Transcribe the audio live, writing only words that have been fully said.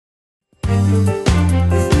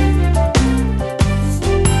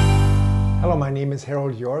My name is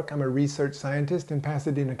Harold Yorke. I'm a research scientist in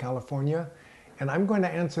Pasadena, California, and I'm going to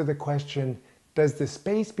answer the question, does the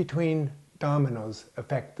space between dominoes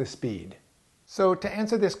affect the speed? So to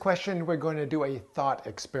answer this question, we're going to do a thought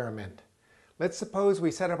experiment. Let's suppose we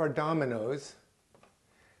set up our dominoes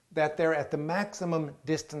that they're at the maximum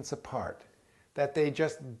distance apart, that they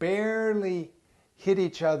just barely hit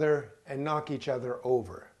each other and knock each other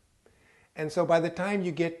over. And so by the time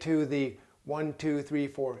you get to the 1, 2, 3,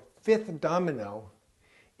 4, 5th domino,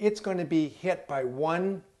 it's going to be hit by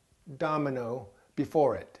one domino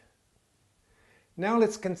before it. Now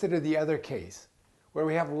let's consider the other case, where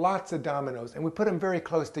we have lots of dominoes and we put them very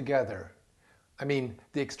close together. I mean,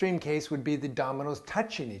 the extreme case would be the dominoes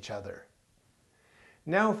touching each other.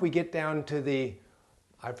 Now if we get down to the,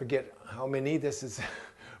 I forget how many, this is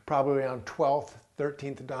probably around 12th,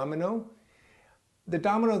 13th domino, the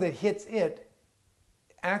domino that hits it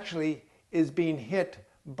actually is being hit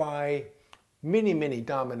by many, many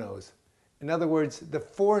dominoes. In other words, the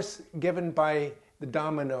force given by the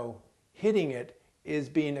domino hitting it is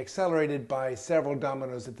being accelerated by several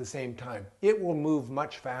dominoes at the same time. It will move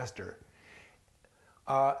much faster.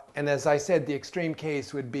 And as I said, the extreme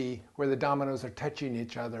case would be where the dominoes are touching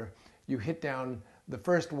each other. You hit down the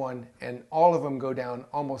first one and all of them go down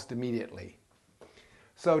almost immediately.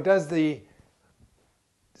 So does the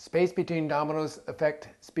space between dominoes affect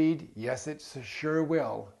speed? Yes, it sure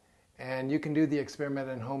will. And you can do the experiment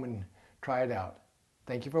at home and try it out.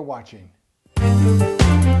 Thank you for watching.